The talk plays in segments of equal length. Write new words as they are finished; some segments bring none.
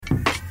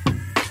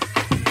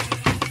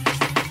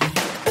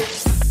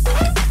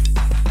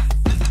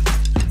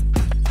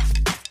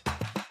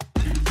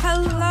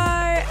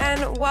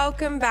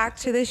welcome back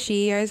to the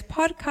Sheos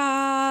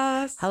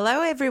podcast.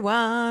 Hello,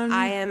 everyone.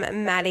 I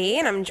am Maddie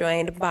and I'm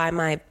joined by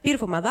my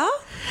beautiful mother.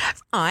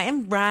 I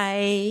am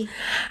Ray.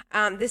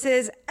 This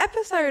is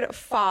episode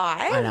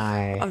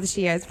 5 of the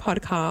Sheos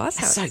podcast.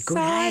 That's so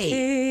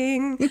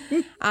exciting. good,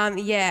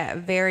 hey? Yeah,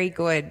 very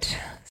good.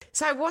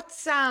 So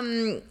what's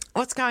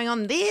going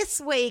on this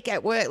week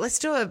at work? Let's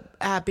do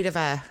a bit of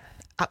a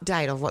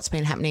update of what's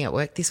been happening at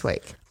work this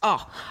week.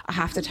 Oh, I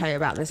have to tell you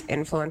about this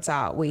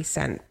influencer we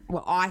sent.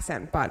 Well,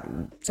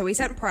 we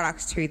sent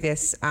products to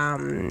this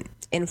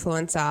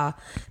influencer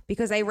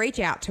because they reach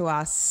out to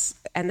us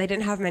and they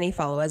didn't have many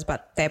followers,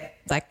 but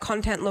their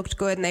content looked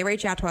good, and they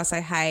reach out to us,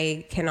 say,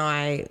 hey, can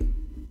I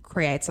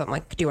create something?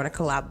 Like, do you want to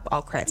collab?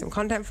 I'll create some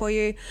content for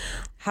you.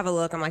 Have a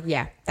look. I'm like,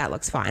 yeah, that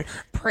looks fine.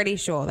 Pretty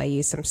sure they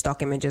used some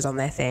stock images on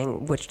their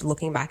thing, which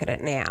looking back at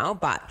it now,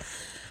 but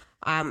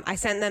I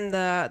sent them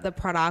the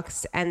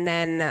products, and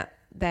then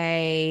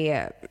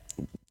they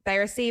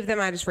received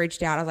them. I just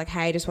reached out. I was like,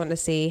 hey, just wanted to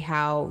see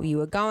how you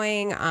were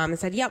going. And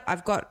said, yep,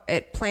 I've got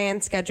it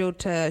planned, scheduled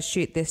to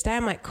shoot this day.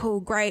 I'm like, cool,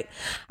 great.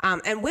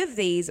 And with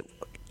these,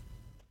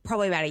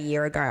 probably about a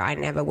year ago, I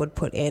never would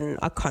put in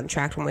a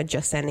contract when we're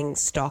just sending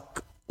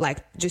stock, like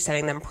just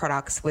sending them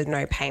products with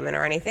no payment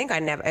or anything.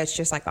 It's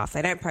just like, oh, if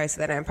they don't post it,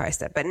 they don't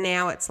post it. But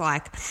now it's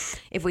like,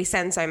 if we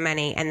send so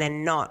many and they're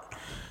not,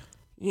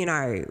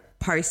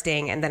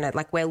 posting, and then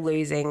we're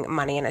losing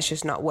money and it's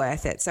just not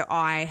worth it. So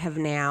I have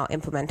now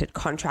implemented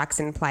contracts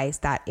in place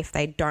that if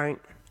they don't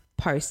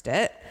post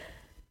it,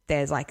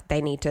 there's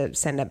they need to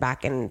send it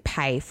back and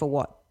pay for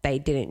what they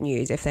didn't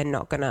use if they're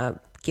not going to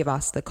give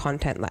us the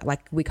content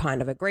like we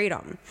kind of agreed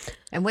on.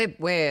 And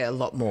we're a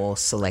lot more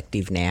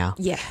selective now.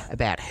 Yeah.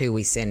 About who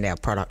we send our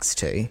products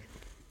to.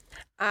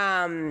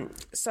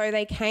 So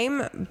they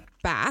came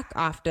back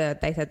after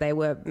they said they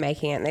were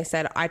making it, and they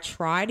said, I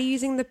tried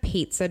using the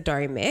pizza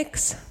dough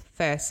mix.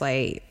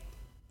 Firstly,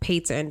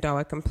 pizza and dough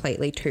are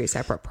completely two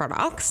separate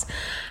products.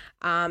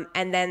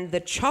 And then the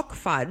choc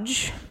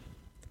fudge,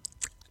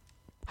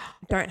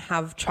 don't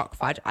have choc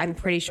fudge. I'm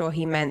pretty sure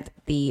he meant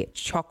the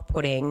choc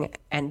pudding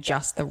and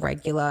just the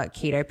regular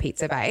keto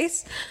pizza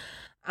base.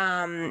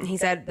 He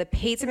said the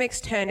pizza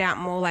mix turned out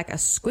more like a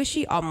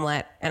squishy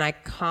omelette, and I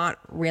can't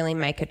really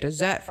make a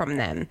dessert from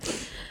them.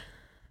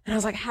 And I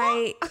was like,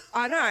 hey,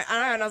 I know.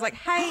 And I was like,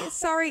 hey,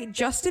 sorry,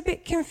 just a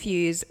bit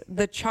confused.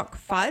 The choc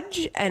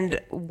fudge and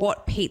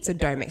what pizza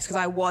dough mix? Because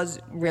I was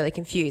really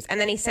confused.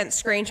 And then he sent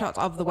screenshots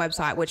of the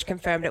website, which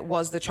confirmed it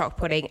was the choc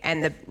pudding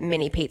and the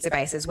mini pizza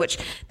bases, which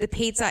the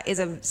pizza is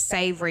a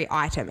savory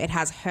item. It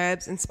has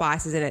herbs and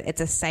spices in it.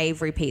 It's a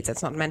savory pizza.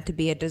 It's not meant to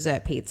be a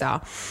dessert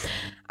pizza.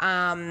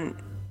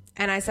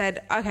 And I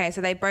said, okay,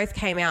 so they both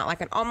came out like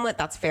an omelette.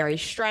 That's very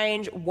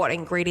strange. What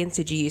ingredients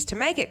did you use to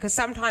make it? Because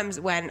sometimes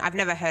I've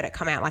never heard it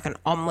come out like an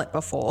omelette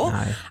before.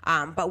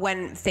 No. But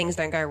when things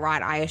don't go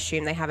right, I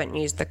assume they haven't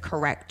used the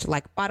correct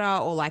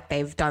butter, or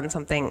they've done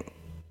something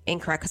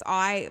incorrect. Because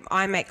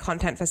I make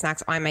content for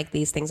snacks. I make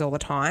these things all the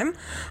time.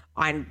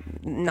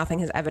 Nothing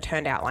has ever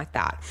turned out like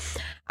that.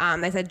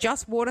 They said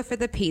just water for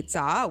the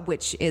pizza,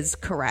 which is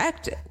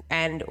correct,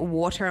 and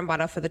water and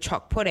butter for the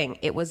choc pudding.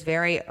 It was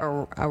very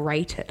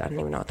aerated. I don't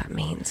even know what that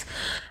means.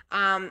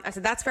 I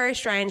said, that's very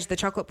strange. The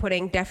chocolate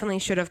pudding definitely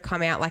should have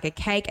come out like a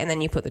cake, and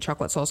then you put the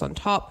chocolate sauce on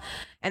top.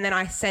 And then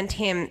I sent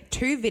him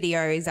 2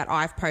 videos that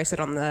I've posted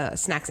on the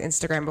Snacks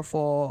Instagram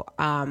before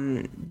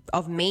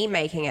of me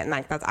making it, and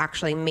that's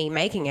actually me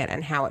making it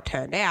and how it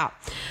turned out.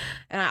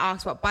 And I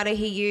asked what butter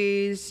he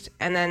used,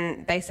 and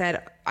then they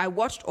said, I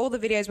watched all the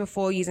videos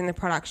before using the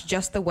products,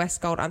 just the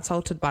Westgold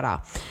unsalted butter,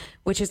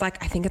 which is I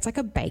think it's like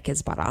a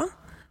baker's butter,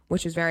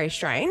 which is very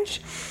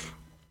strange.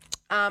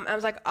 I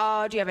was like,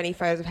 oh, do you have any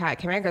photos of how it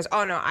came out? He goes,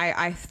 oh, no,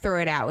 I threw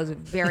it out. It was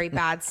very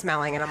bad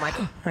smelling. And I'm like,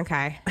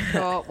 okay,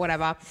 sure,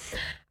 whatever.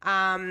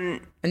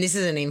 And this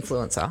is an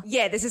influencer?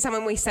 Yeah, this is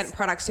someone we sent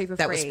products to for free.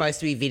 That was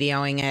supposed to be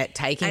videoing it,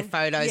 taking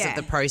photos of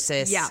the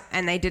process. Yeah,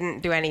 and they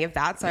didn't do any of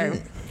that, so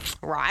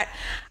right.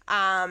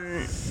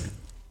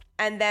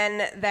 And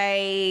then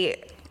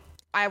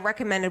I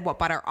recommended what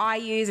butter I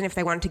use and if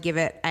they wanted to give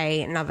it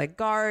another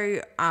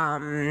go.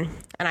 And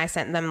I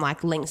sent them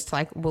links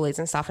to Woolies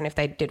and stuff, and if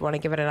they did want to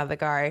give it another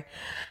go.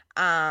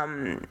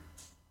 And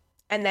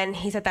then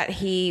he said that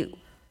he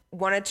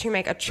wanted to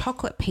make a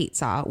chocolate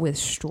pizza with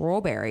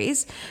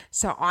strawberries.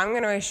 So I'm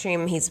going to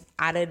assume he's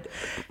added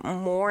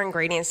more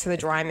ingredients to the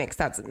dry mix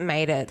that's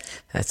made it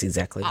That's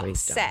exactly what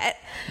he's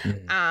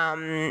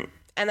done.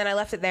 And then I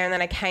left it there, and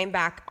then I came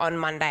back on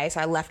Monday.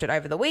 So I left it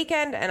over the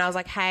weekend, and I was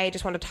like, hey,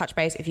 just want to touch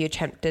base if you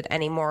attempted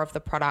any more of the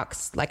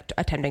products,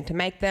 attempting to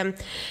make them.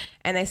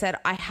 And they said,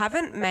 I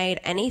haven't made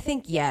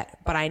anything yet,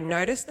 but I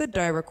noticed the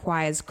dough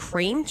requires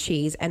cream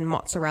cheese and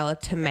mozzarella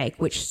to make,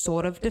 which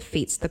sort of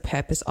defeats the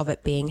purpose of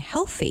it being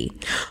healthy.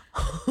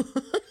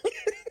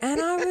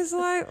 And I was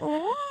like,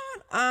 what?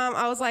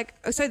 I was like,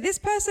 so this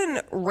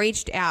person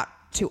reached out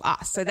to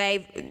us. So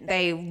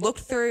they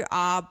looked through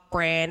our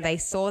brand. They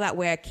saw that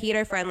we're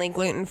keto friendly,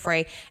 gluten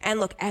free, and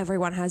look,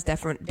 everyone has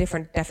different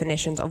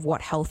definitions of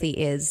what healthy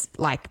is.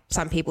 Like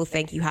some people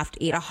think you have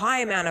to eat a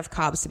high amount of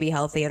carbs to be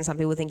healthy, and some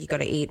people think you got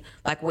to eat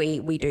like we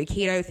do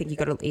keto. Think you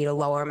got to eat a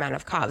lower amount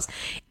of carbs.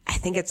 I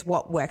think it's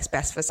what works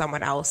best for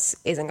someone else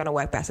isn't going to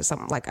work best for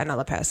someone like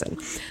another person.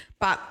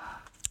 But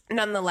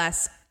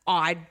nonetheless,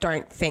 I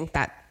don't think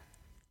that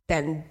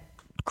then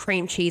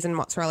cream cheese and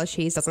mozzarella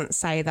cheese doesn't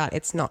say that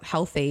it's not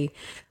healthy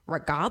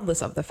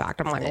regardless of the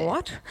fact. I'm like,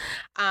 what?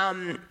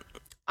 And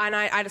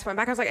I just went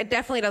back. I was like, it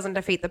definitely doesn't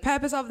defeat the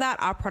purpose of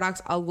that. Our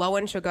products are low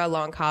in sugar,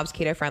 low in carbs,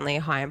 keto friendly,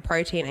 high in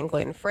protein, and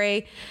gluten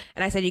free.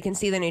 And I said, you can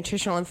see the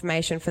nutritional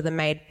information for the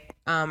made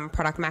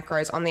product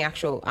macros on the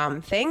actual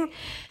thing.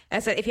 And I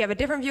said, if you have a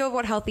different view of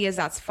what healthy is,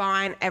 that's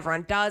fine.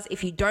 Everyone does.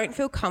 If you don't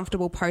feel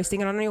comfortable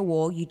posting it on your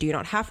wall, you do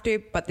not have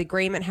to. But the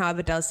agreement,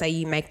 however, does say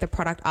you make the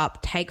product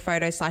up, take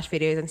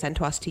photos/videos and send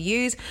to us to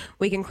use.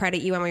 We can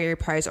credit you when we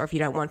repost, or if you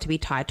don't want to be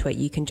tied to it,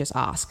 you can just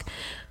ask.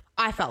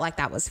 I felt like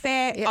that was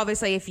fair. Yep.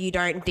 Obviously, if you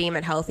don't deem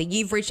it healthy,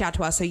 you've reached out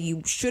to us, so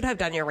you should have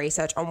done your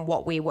research on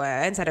what we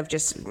were instead of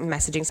just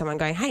messaging someone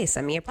going, hey,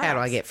 send me a product. How do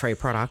I get free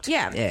product?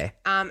 Yeah.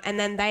 And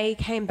then they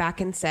came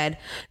back and said,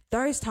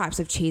 those types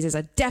of cheeses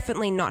are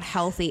definitely not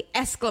healthy, !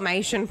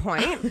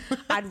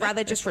 I'd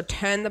rather just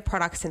return the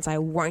product since I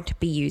won't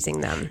be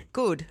using them.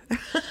 Good.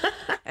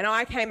 And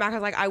I came back, I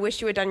was like, I wish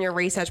you had done your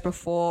research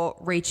before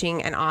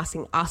reaching and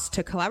asking us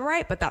to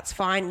collaborate, but that's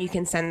fine. You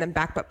can send them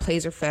back, but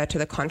please refer to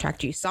the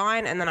contract you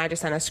sign. And then I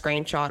just sent a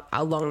screenshot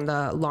along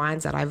the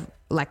lines that I've,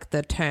 like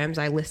the terms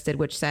I listed,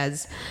 which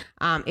says,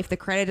 if the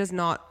creator does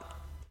not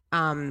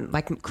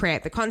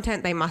create the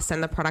content, they must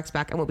send the products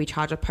back and will be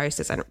charged a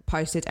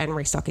postage and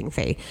restocking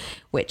fee,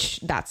 which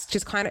that's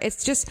just kind of,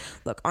 it's just,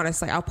 look,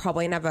 honestly, I'll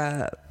probably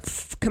never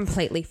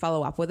completely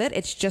follow up with it.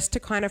 It's just to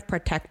kind of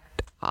protect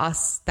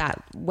us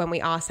that when we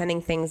are sending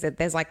things that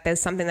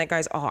there's something that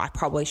goes, oh, I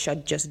probably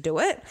should just do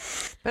it.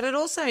 But it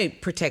also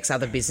protects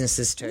other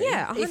businesses too.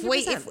 Yeah,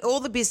 100%. If all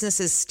the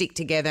businesses stick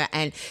together,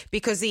 and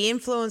because the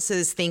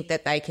influencers think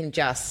that they can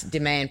just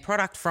demand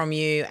product from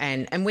you,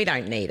 and we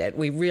don't need it.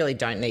 We really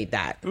don't need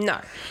that. No.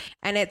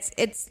 And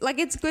it's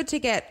good to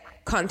get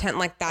content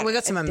like that. We've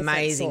got some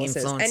amazing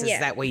influencers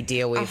that we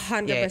deal with.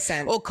 100%.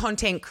 Yeah. Or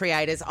content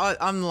creators.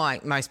 I'm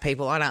like most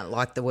people, I don't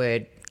like the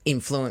word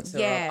influencer.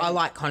 Yeah. I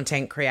like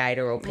content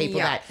creator or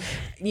people that,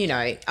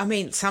 I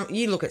mean,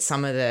 you look at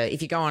some of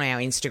if you go on our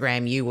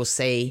Instagram, you will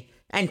see,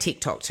 and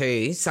TikTok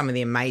too, some of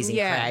the amazing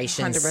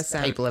creations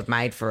 100%. People have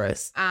made for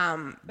us.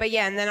 But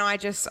yeah, and then I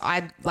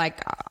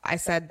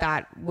said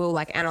that we'll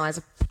analyze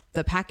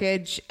the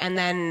package, and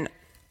then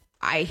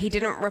he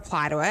didn't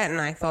reply to it, and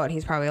I thought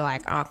he's probably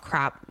like, oh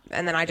crap.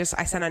 And then I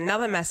sent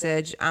another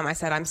message. I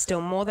said, I'm still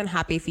more than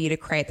happy for you to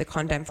create the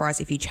content for us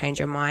if you change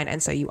your mind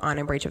and so you aren't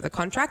in breach of the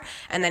contract.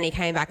 And then he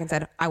came back and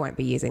said, I won't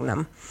be using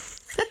them.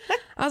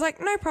 I was like,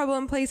 no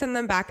problem, please send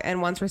them back,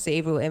 and once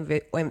received we'll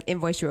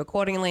invoice you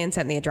accordingly, and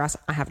send the address.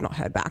 I have not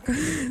heard back.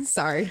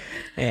 So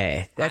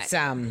yeah,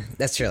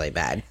 that's really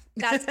bad.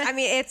 I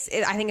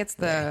think it's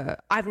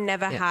I've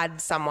never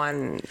had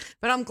someone.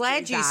 But I'm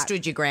glad you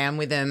stood your ground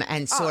with them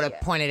and sort of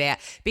pointed out,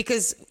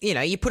 because,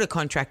 you put a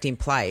contract in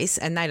place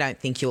and they don't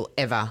think you'll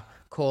ever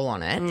call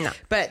on it. No.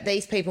 But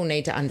these people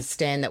need to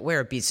understand that we're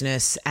a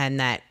business,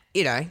 and that,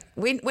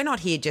 we're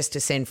not here just to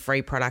send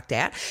free product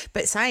out.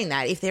 But saying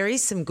that, if there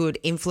is some good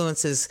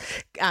influencers,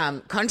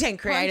 content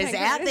creators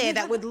out there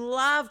that would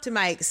love to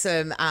make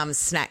some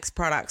snacks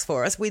products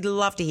for us, we'd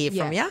love to hear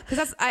from you.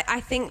 Because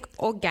I think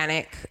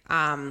organic,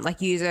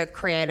 user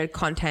created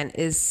content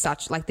is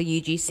such,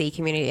 the UGC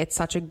community, it's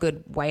such a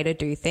good way to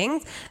do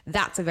things.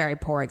 That's a very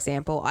poor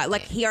example.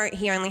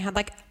 He only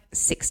had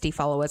 60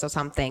 followers or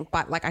something,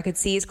 but I could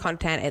see his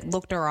content, it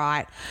looked all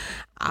right.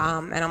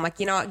 And I'm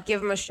like, you know what,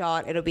 give him a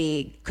shot. It'll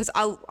be, because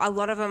a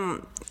lot of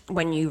them,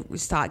 when you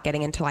start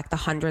getting into the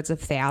hundreds of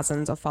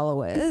thousands of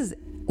followers,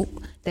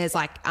 there's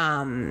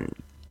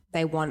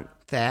they want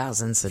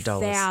thousands of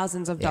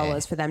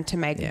dollars for them to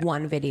make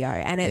one video,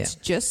 and it's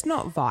just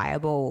not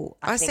viable.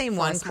 I've seen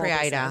one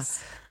creator,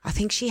 business. I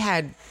think she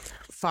had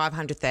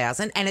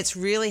 500,000, and it's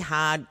really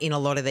hard in a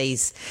lot of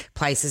these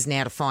places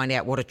now to find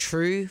out what a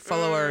true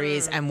follower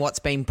is and what's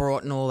been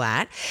brought and all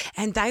that.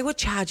 And they were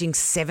charging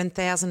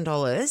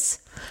 $7,000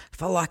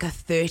 for a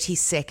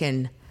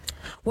 30-second.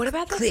 What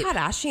about the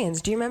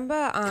Kardashians? Do you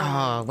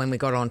remember? When we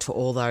got onto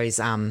all those,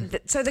 join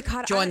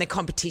the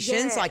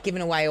competitions,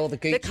 giving away all the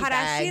Gucci bags. The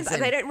Kardashians,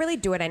 they don't really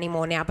do it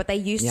anymore now, but they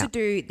used to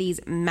do these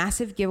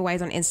massive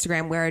giveaways on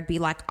Instagram where it'd be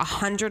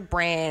 100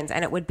 brands,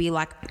 and it would be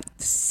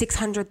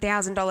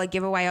 $600,000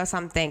 giveaway or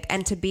something.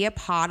 And to be a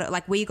part of,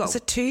 we got... Was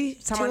it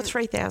 $2,000 or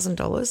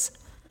 $3,000?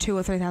 2,000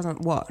 or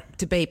 3,000 what?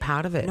 To be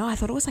part of it. No, I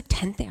thought it was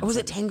 10,000. Or was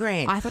it 10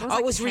 grand? I thought it was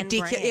it was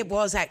ridiculous. It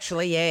was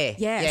actually, yeah.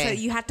 Yeah, so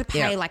you had to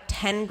pay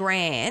 10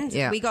 grand.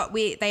 Yeah.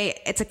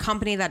 It's a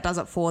company that does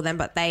it for them,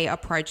 but they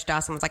approached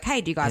us and was like,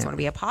 hey, do you guys want to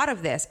be a part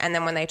of this? And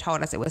then when they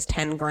told us it was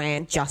 10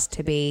 grand just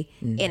to be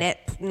in it,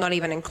 not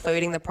even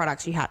including the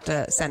products you had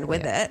to send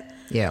with it.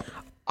 Yeah.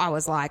 I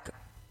was like,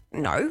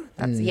 no,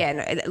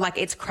 that's like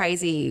it's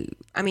crazy.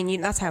 I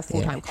mean, that's how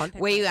full-time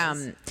content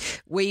is.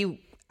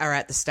 We are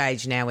at the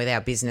stage now with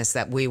our business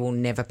that we will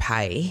never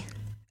pay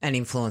an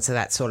influencer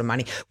that sort of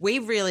money. We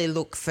really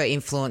look for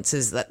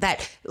influencers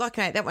that like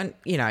that one,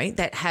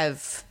 that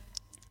have,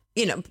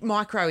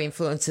 micro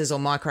influencers or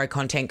micro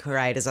content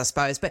creators, I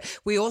suppose. But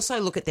we also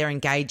look at their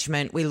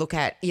engagement. We look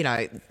at,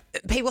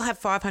 people have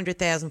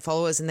 500,000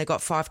 followers and they've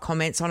got 5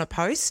 comments on a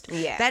post.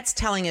 Yeah. That's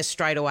telling us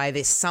straight away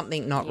there's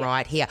something not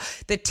right here.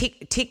 The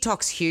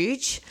TikTok's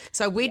huge.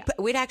 So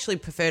we'd actually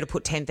prefer to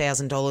put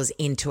 $10,000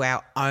 into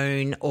our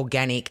own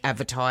organic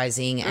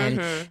advertising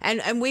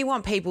and we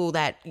want people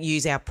that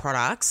use our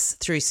products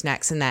through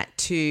Snacks and that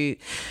to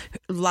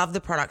love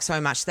the product so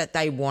much that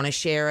they want to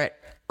share it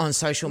on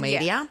social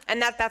media. Yeah.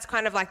 And that's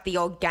kind of like the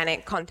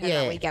organic content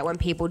that we get when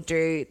people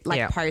do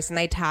post and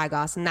they tag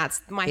us, and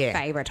that's my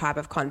favorite type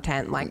of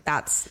content. Like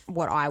that's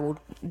what I will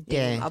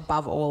do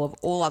above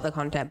all other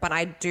content. But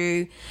I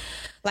do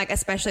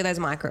especially those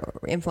micro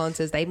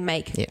influencers,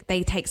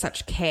 they take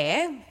such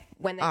care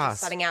when they're just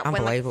starting out.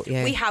 Unbelievable.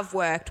 We have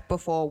worked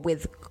before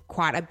with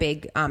quite a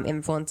big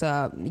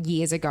influencer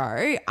years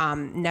ago.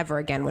 Never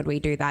again would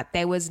we do that.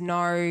 There was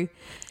no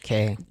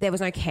care.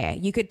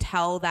 You could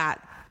tell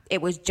that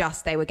it was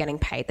just they were getting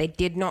paid. They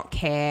did not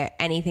care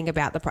anything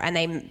about and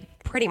they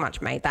pretty much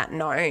made that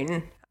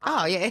known.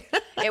 Oh, yeah.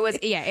 It was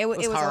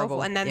horrible.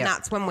 awful. And then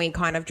that's when we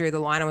kind of drew the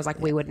line. I was like,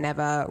 we would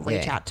never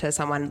reach out to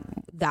someone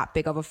that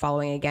big of a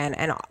following again.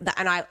 And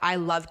I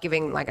love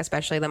giving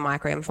especially the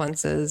micro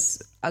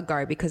influencers a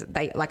go because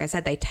they, like I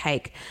said, they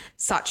take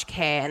such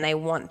care and they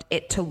want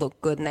it to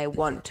look good and they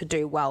want to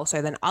do well.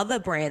 So then other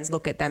brands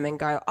look at them and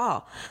go,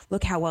 oh,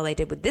 look how well they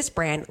did with this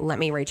brand. Let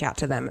me reach out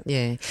to them.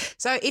 Yeah.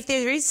 So if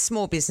there is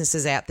small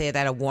businesses out there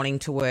that are wanting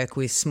to work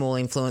with small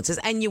influencers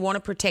and you want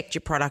to protect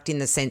your product in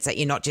the sense that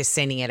you're not just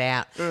sending it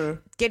out,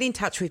 get in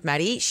touch with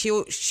Maddie.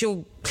 She'll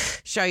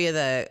show you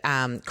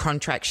the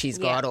contract she's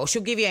got or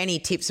she'll give you any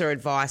tips or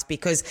advice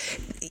because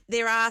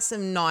there are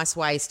some nice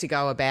ways to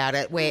go about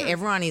it where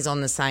everyone is on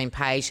the same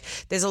page.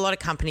 There's a lot of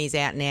companies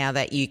out now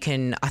that you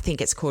can, I think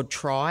it's called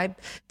Tribe,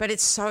 but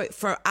it's so,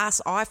 for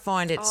us, I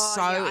find it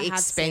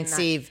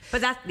expensive.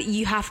 But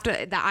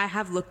I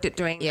have looked at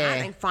doing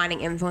that and finding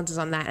influencers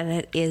on that, and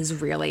it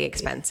is really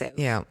expensive.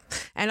 Yeah.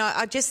 And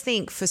I just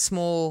think for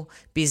small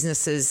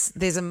businesses,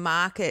 there's a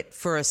market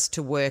for us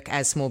to work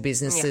as small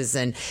businesses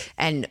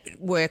and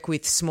work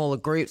with smaller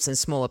groups and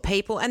smaller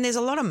people. And there's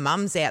a lot of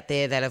mums out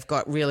there that have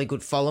got really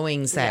good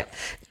followings that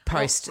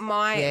post. Well,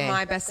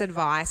 my best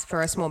advice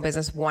for a small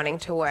business wanting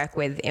to work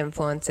with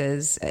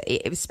influencers,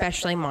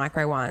 especially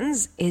micro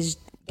ones, is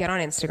get on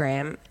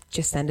Instagram,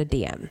 just send a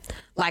DM.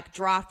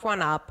 Draft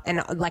one up,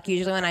 and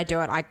usually when I do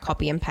it, I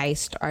copy and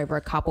paste over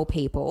a couple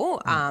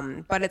people.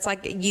 But it's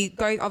you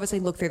go obviously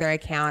look through their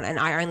account, and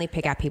I only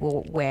pick out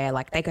people where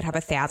they could have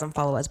 1,000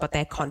 followers, but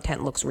their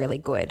content looks really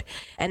good.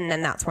 And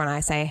then that's when I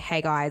say,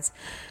 hey guys,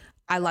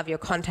 I love your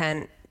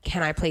content.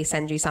 Can I please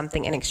send you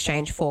something in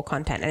exchange for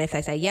content? And if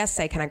they say yes,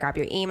 say, can I grab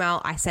your email?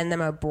 I send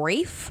them a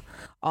brief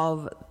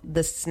of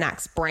the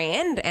Snacks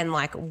brand and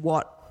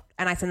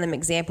and I send them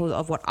examples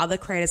of what other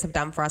creators have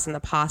done for us in the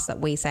past that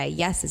we say,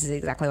 yes, this is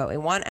exactly what we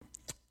want.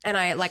 And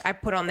I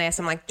put on there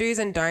some do's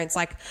and don'ts,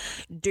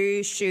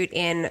 do shoot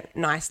in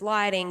nice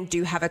lighting,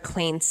 do have a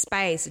clean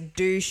space,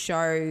 do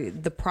show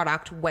the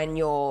product when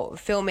you're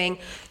filming,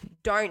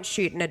 don't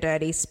shoot in a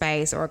dirty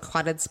space or a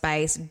cluttered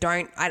space.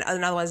 In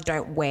other words,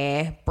 don't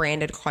wear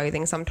branded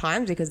clothing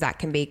sometimes because that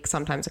can be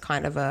sometimes a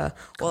kind of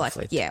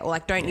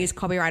don't use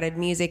copyrighted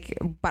music.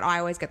 But I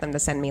always get them to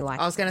send me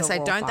I was going to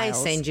say, don't they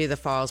send you the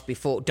files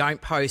before? Don't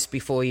post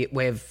before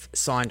we've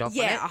signed off on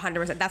it. Yeah,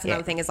 100%. That's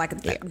another thing is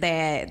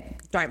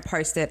don't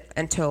post it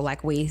until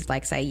we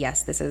say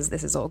yes, this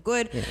is all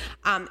good.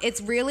 Yeah.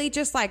 It's really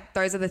just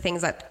those are the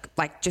things that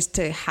just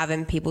to have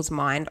in people's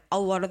mind. A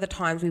lot of the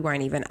times we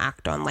won't even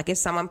act on. If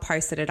someone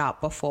posted it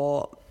up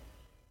before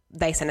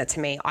they send it to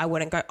me, I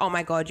wouldn't go, oh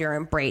my God, you're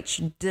in breach.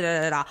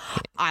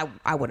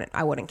 I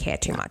wouldn't care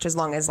too much as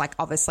long as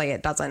obviously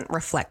it doesn't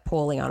reflect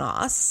poorly on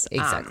us.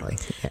 Exactly.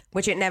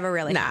 Which it never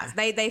really has.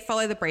 They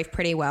follow the brief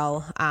pretty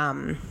well.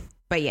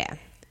 But yeah.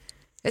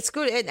 It's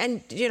good.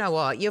 And you know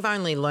what? You've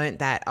only learnt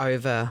that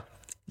over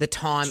the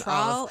time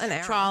trial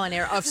and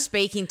error of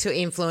speaking to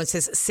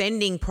influencers,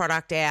 sending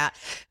product out.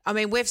 I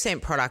mean, we've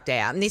sent product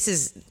out, and this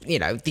is,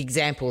 the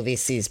example of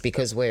this is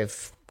because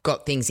we've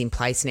got things in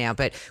place now.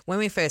 But when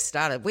we first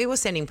started, we were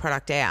sending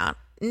product out,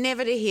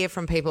 never to hear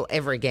from people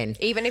ever again.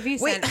 Even if you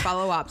sent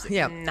follow-ups,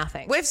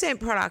 nothing. We've sent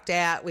product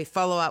out, we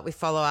follow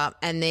up,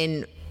 and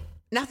then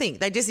nothing.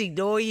 They just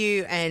ignore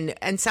you,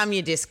 and some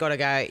you just got to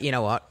go, you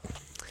know what?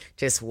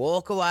 Just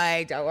walk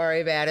away. Don't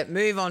worry about it.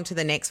 Move on to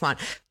the next one.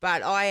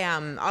 But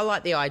I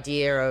like the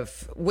idea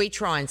of we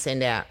try and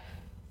send out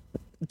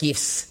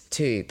gifts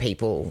to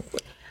people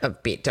a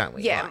bit, don't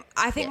we? Yeah,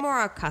 I think more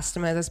our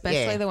customers,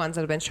 especially the ones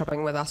that have been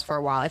shopping with us for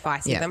a while. If I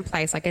see them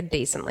place a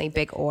decently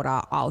big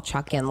order, I'll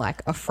chuck in a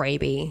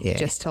freebie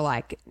just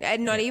to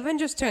and not even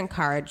just to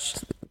encourage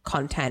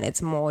content.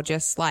 It's more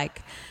just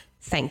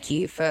thank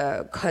you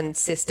for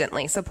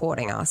consistently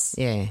supporting us.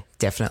 Yeah,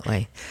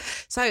 definitely.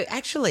 So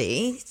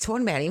actually,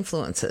 talking about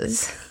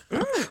influencers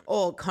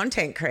or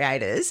content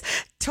creators,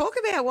 talk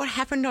about what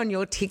happened on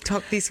your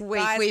TikTok this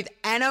week with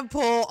Anna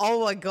Paul.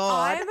 Oh, my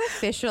God. I'm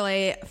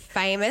officially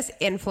famous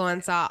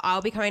influencer.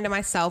 I'll be coming to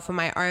myself for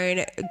my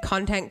own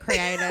content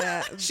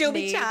creator. She'll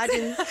be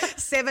charging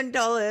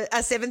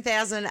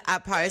 $7,000 a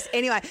post.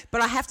 Anyway,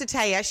 but I have to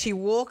tell you, she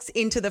walks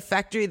into the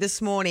factory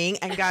this morning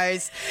and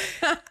goes,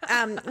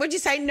 what'd you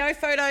say? No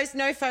photos,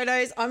 no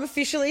photos. I'm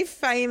officially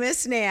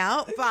famous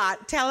now.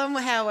 But tell them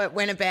how it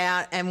went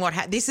about and what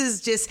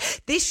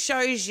this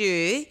shows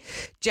you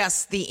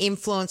just the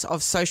influence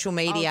of social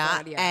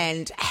media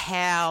and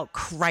how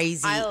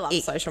crazy I love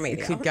social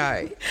media. It could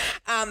go.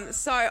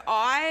 So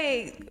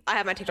I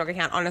have my TikTok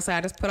account. Honestly,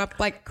 I just put up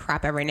like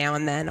crap every now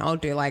and then. I'll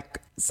do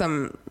like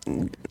some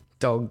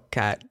dog,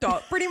 cat.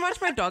 Pretty much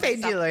my dog.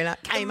 Luna.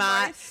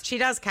 Kmart. She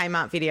does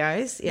Kmart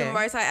videos. Yeah. The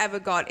most I ever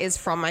got is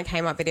from my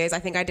Kmart videos. I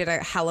think I did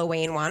a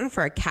Halloween one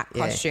for a cat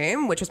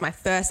costume, which was my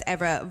first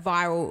ever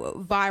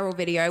viral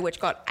video, which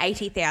got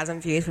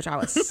 80,000 views, which I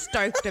was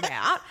stoked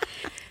about.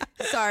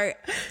 So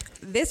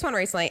this one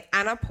recently,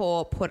 Anna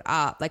Paul put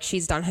up, like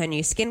she's done her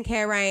new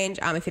skincare range.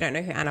 If you don't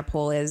know who Anna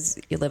Paul is,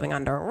 you're living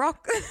under a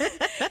rock.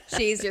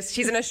 She's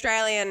an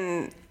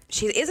Australian.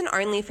 She is an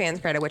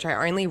OnlyFans creator, which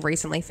I only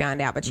recently found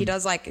out, but she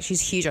does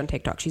she's huge on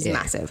TikTok. She's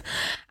massive.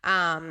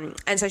 And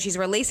so she's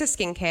released a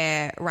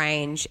skincare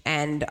range,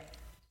 and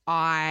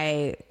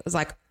I was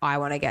like, I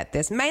want to get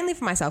this mainly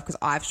for myself because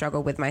I've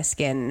struggled with my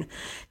skin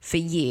for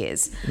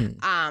years.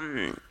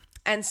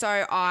 And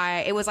so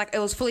it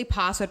was fully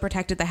password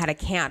protected. They had a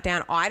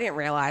countdown. I didn't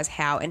realize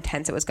how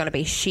intense it was going to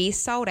be. She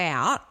sold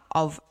out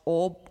of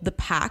all the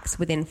packs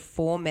within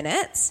 4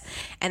 minutes,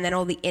 and then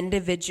all the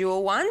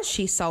individual ones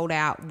she sold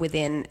out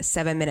within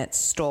 7 minutes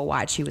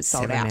store-wide. She was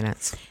sold out. 7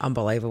 minutes.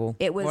 Unbelievable.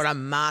 What a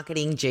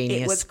marketing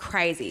genius. It was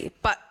crazy.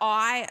 But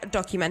I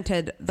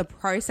documented the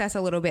process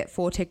a little bit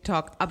for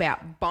TikTok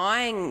about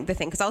buying the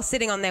thing because I was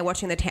sitting on there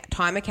watching the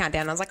timer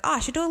countdown. I was like, I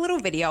should do a little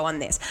video on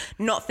this,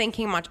 not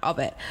thinking much of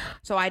it.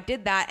 So I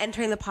did that,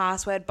 entering the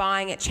password,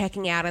 buying it,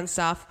 checking out and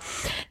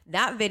stuff.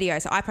 That video,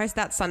 so I posted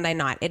that Sunday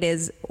night. It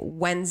is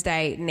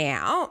Wednesday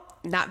now.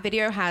 That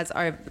video has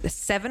over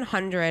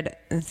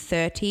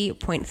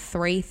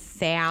 730.3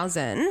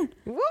 thousand.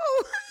 Woo!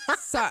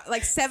 So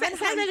like 700.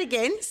 Say that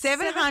again.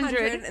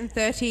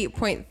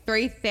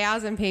 730.3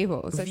 thousand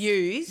people. So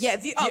views. Yeah,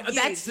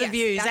 that's the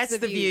views. That's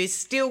the views.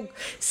 Still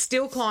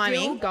climbing.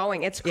 Still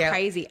going. It's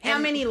crazy. How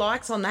many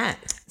likes on that?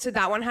 So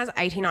that one has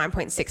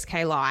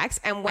 89.6k likes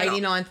and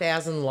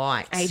 89,000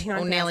 likes.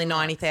 89,000 or nearly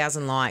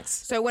 90,000 likes.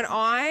 So when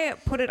I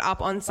put it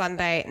up on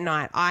Sunday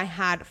night, I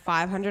had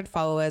 500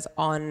 followers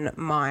on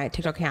my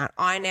TikTok account.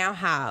 I now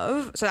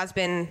have, so that's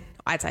been,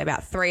 I'd say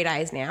about 3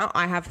 days now.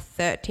 I have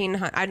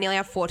 1,300. I nearly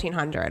have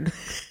 1,400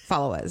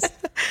 followers.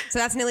 So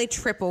that's nearly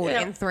triple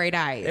in 3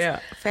 days. Yeah,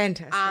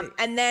 fantastic.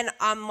 And then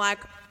I'm like,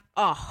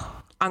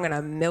 oh, I'm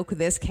gonna milk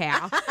this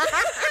cow.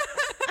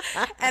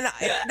 And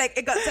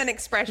it got sent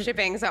express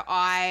shipping. So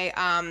I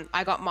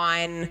got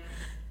mine.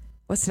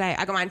 What's today?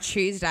 I got mine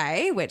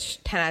Tuesday,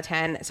 which 10 out of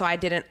 10. So I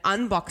did an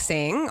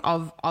unboxing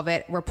of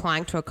it,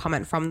 replying to a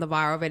comment from the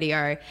viral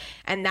video.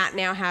 And that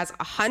now has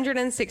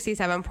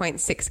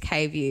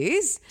 167.6k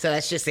views. So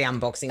that's just the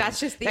unboxing. That's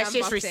just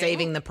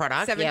receiving the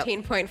product.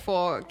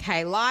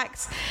 17.4k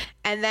likes.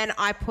 And then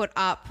I put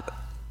up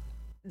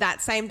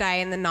that same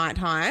day in the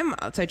nighttime.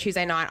 So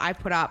Tuesday night, I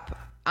put up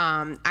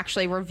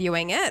actually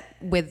reviewing it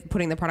with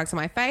putting the products on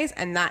my face,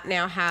 and that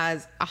now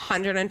has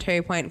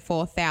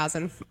 102.4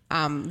 thousand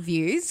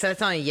views. So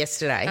that's only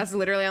yesterday. That's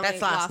literally only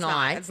last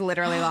night. It's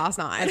literally last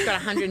night. It's got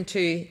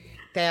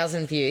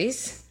 102,000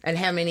 views. And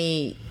how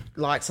many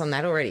likes on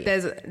that already?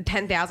 There's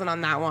 10,000 on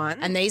that one.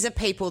 And these are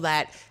people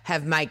that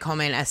have made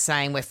comment as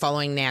saying we're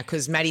following now,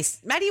 because Maddie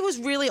was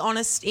really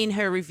honest in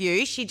her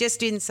review. She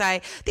just didn't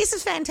say, this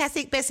is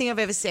fantastic, best thing I've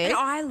ever said. And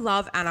I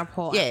love Anna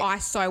Paul. Yeah. I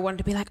so wanted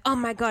to be like, oh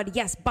my God,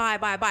 yes, buy.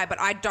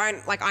 But I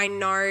don't, I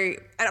know,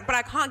 but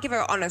I can't give her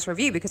an honest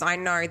review because I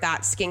know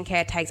that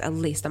skincare takes at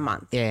least a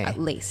month. Yeah. At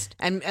least.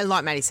 And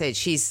like Maddie said,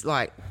 she's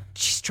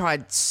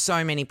tried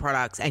so many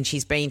products and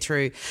she's been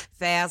through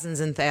thousands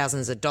and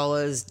thousands of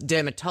dollars,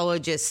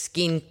 dermatologist,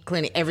 skin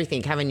clinic,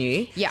 everything, haven't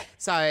you? Yeah.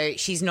 So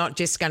she's not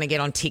just going to get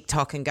on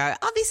TikTok and go,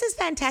 oh, this is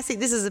fantastic.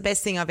 This is the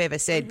best thing I've ever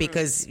said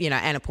because,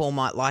 Anna Paul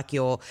might like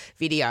your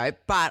video.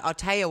 But I'll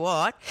tell you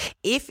what,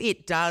 if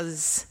it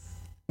does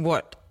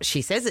what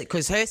she says it,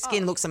 because her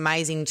skin looks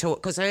amazing too,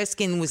 because her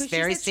skin was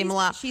very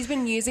similar. She's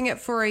been using it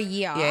for a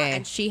year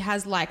and she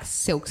has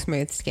silk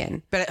smooth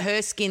skin. But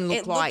her skin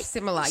looked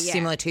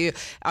similar to you.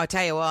 I'll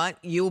tell you what,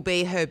 you'll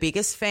be her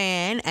biggest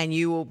fan and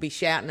you will be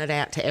shouting it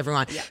out to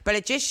everyone. Yeah. But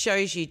it just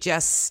shows you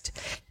just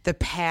the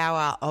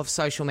power of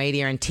social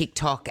media and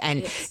TikTok,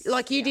 and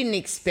you didn't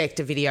expect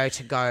a video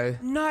to go.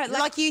 No,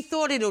 you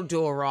thought it'll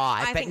do all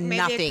right, I but think maybe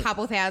nothing. a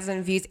couple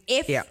thousand views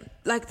if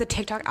like the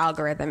TikTok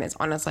algorithm is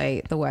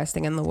honestly the worst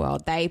thing in the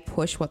world. They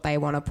push what they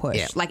want to push.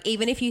 Yeah. Like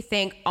even if you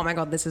think, oh my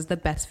God, this is the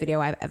best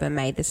video I've ever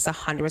made, this is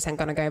 100%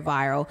 going to go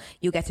viral,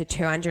 you'll get to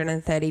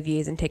 230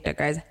 views and TikTok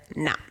goes,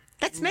 nah.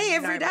 That's me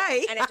every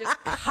day. And it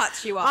just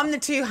cuts you off. I'm the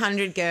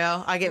 200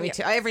 girl. I get me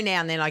every now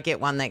and then I get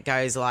one that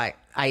goes like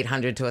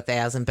 800 to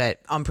 1,000, but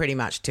I'm pretty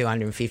much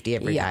 250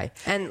 every day.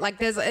 And like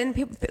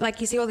people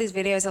like you see all these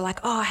videos are like,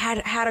 oh,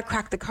 how to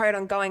crack the code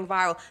on going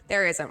viral.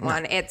 There isn't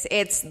one.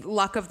 It's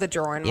luck of the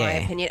draw in my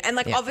opinion. And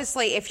like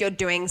obviously if you're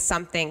doing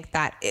something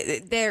that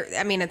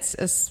it's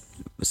a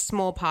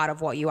small part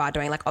of what you are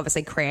doing, like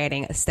obviously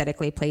creating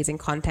aesthetically pleasing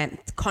content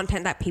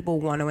that people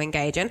want to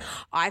engage in.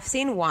 I've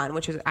seen one,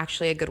 which is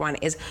actually a good one,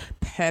 is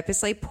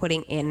purposely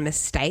putting in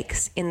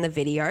mistakes in the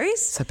videos.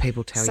 So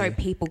people tell you. So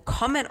people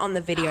comment on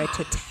the video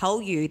to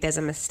tell you there's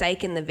a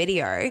mistake in the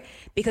video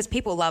because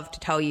people love to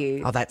tell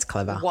you that's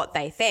clever. What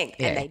they think,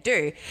 and they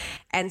do.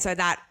 And so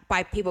that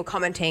by people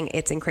commenting,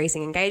 it's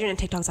increasing engagement, and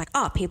TikTok's like,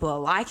 oh, people are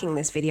liking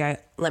this video,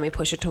 let me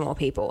push it to more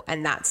people.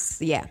 And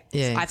that's,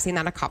 I've seen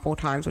that a couple of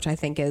times, which I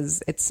think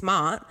it's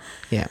smart.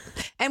 Yeah.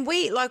 And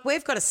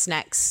we've got a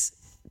snacks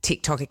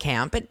TikTok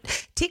account,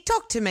 but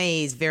TikTok to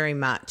me is very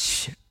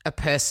much a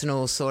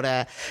personal sort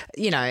of,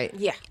 I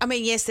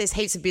mean, yes, there's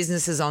heaps of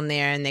businesses on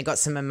there and they've got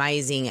some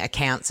amazing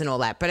accounts and all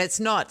that, but it's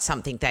not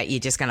something that you're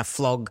just going to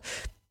flog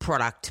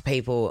product to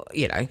people,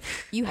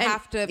 You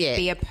have to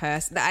be a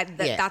person.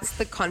 That's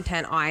the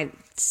content I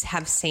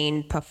have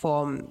seen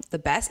perform the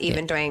best.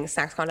 Even doing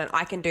snacks content,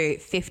 I can do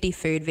 50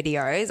 food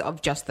videos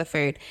of just the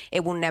food.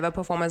 It will never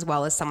perform as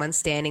well as someone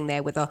standing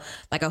there with a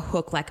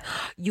hook. Like,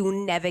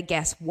 you'll never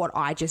guess what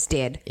I just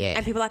did. Yeah.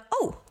 And people are like,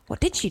 oh,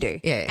 what did she do?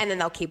 Yeah. And then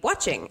they'll keep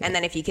watching. And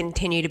then if you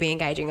continue to be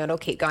engaging, it'll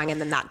keep going,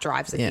 and then that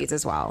drives the views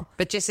as well.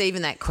 But just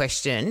even that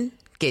question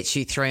gets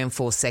you 3 and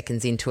 4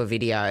 seconds into a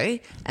video,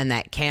 and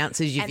that counts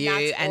as your view.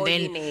 That's all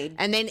you need.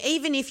 And then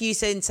even if you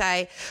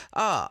say,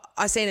 oh,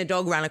 I seen a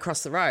dog run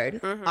across the road,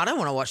 I don't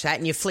want to watch that,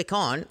 and you flick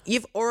on,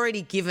 you've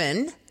already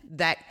given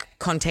that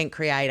content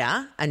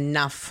creator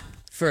enough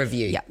for a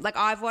view. Yeah, like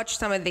I've watched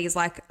some of these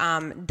like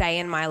day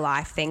in my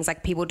life things,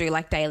 like people do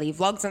like daily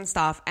vlogs and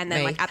stuff, and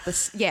then at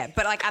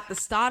the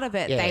start of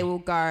it they will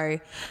go,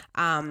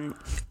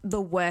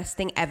 the worst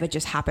thing ever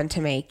just happened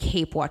to me,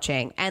 keep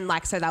watching, and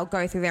like so they'll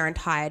go through their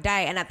entire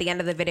day, and at the end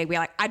of the video be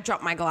like, I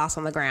dropped my glass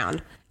on the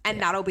ground. And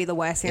that'll be the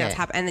worst thing that's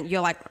happened. And then you're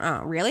like,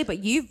 oh, really?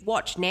 But you've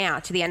watched now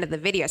to the end of the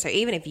video. So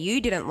even if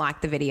you didn't like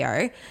the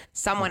video,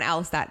 someone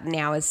else that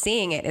now is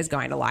seeing it is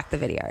going to like the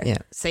video. Yeah.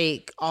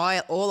 See,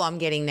 all I'm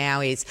getting now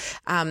is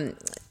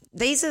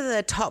these are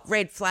the top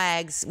red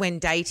flags when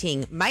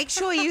dating. Make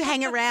sure you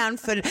hang around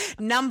for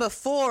number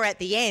 4 at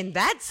the end.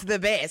 That's the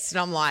best.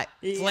 And I'm like,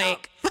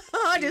 flick.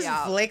 I just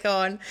flick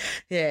on.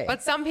 Yeah.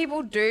 But some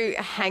people do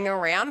hang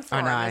around for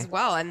it as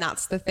well, and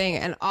that's the thing.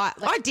 And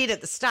I did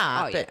at the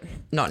start, but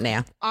not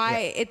now.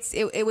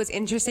 It was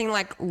interesting,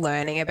 like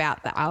learning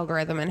about the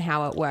algorithm and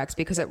how it works,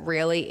 because it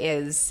really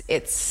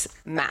it's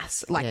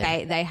maths.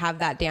 Like they have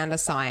that down to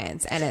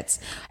science, and it's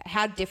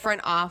how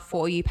different our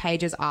For You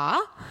pages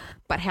are,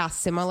 but how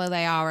similar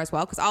they are as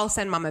well. Because I'll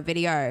send mum a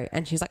video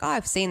and she's like, oh,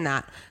 I've seen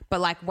that. But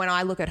like when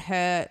I look at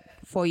her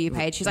For You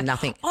page, she's like,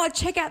 nothing. Oh,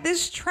 check out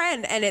this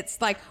trend. And it's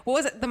like, what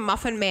was it? The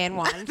Muffin Man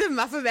one. The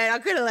Muffin Man. I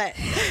could have let.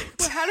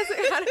 Well, how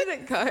did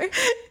it go?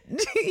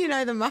 Do you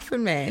know the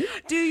Muffin Man?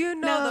 Do you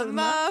know the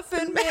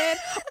Muffin Man?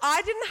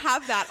 I didn't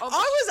have that. I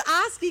was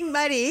asking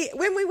Maddie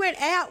when we went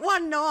out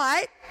one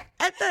night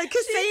at the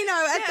casino,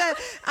 at the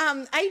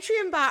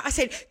Atrium Bar. I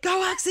said,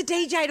 go ask the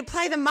DJ to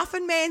play the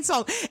Muffin Man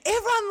song.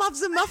 Everyone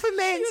loves the Muffin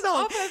Man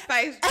song. Off her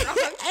face.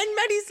 And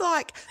Maddie's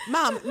like,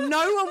 Mum,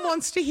 no one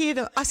wants to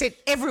hear I said,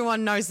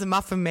 everyone knows the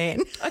Muffin Man.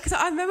 Because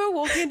I remember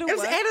walking into work. It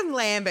was Adam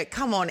Lambert.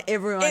 Come on,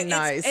 everyone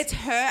knows. It's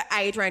her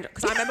age range.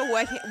 Because I remember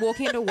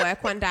walking into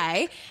work one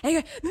day and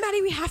you go,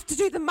 Maddie, we have to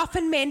do the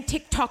Muffin Man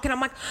TikTok. And I'm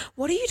like,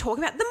 what are you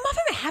talking about? The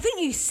Muffin Man, haven't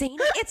you seen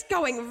it? It's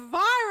going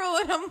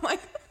viral. And I'm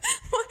like,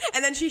 what?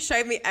 And then she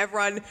showed me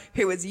everyone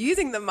who was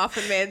using the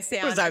Muffin Man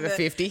sound. It was over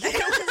 50. It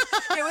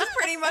was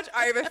pretty much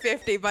over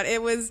 50, but it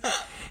was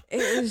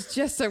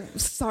just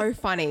so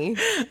funny.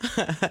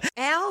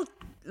 Our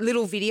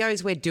little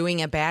videos we're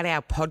doing about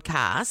our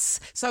podcasts.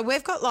 So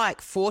we've got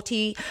like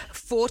 40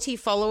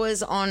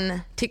 followers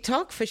on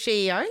TikTok for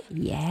SheEO.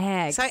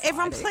 Yeah. So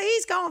everyone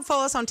please go and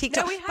follow us on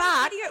TikTok. We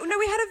had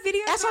a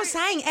video. That's what I'm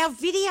saying. Our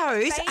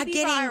videos are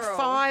getting viral.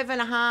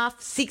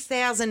 5,500,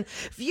 6,000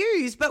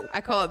 views. But I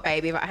call it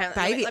baby. But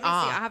let me see.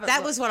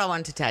 That was what I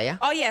wanted to tell you.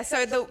 Oh, yeah.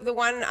 So the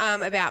one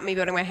about me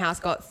building my house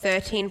got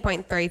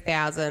 13.3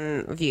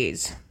 thousand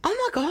views.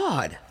 Oh, my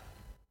God.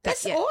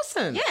 That's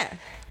awesome. Yeah.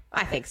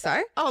 I think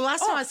so. Oh,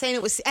 last time I seen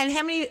it was... And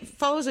how many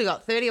followers we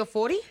got? 30 or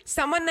 40?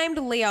 Someone named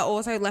Leah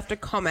also left a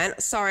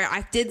comment. Sorry,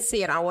 I did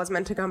see it. I was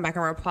meant to come back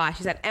and reply.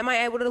 She said, am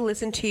I able to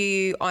listen to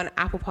you on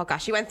Apple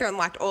Podcasts? She went through and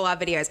liked all our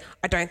videos.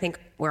 I don't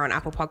think we're on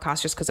Apple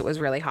Podcasts just because it was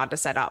really hard to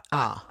set up.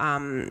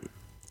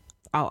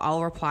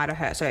 I'll reply to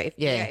her. So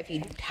if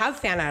you have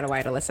found out a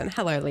way to listen,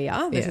 hello,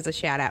 Leah. This is a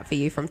shout out for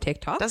you from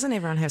TikTok. Doesn't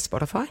everyone have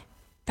Spotify?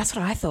 That's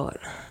what I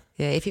thought.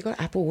 Yeah, if you got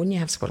Apple, wouldn't you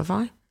have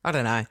Spotify? I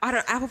don't know.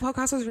 Apple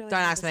Podcast was really. Don't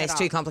ask me. It's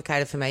too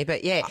complicated for me.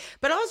 But yeah,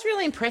 but I was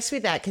really impressed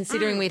with that,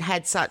 considering we'd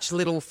had such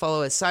little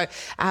followers. So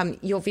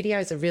your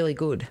videos are really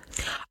good.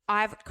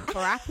 I've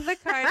cracked the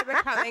code of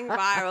becoming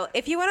viral.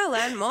 If you want to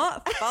learn more,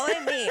 follow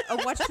me or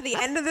watch to the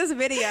end of this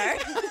video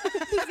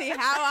to see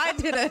how I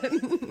did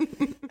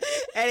it.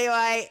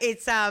 Anyway,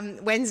 it's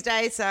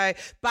Wednesday,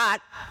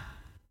 but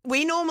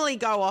we normally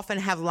go off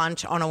and have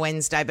lunch on a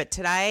Wednesday, but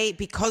today,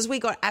 because we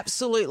got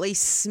absolutely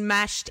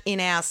smashed in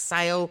our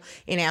sale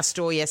in our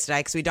store yesterday,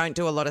 because we don't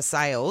do a lot of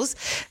sales,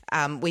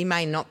 we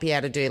may not be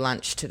able to do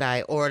lunch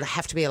today, or it'll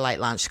have to be a late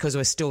lunch because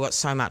we've still got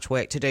so much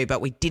work to do,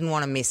 but we didn't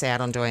want to miss out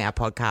on doing our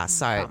podcast.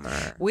 So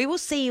we will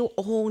see you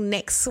all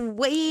next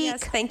week.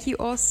 Yes, thank you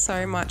all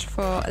so much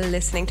for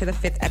listening to the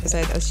 5th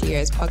episode of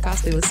Shero's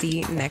podcast. We will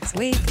see you next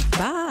week.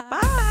 Bye.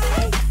 Bye.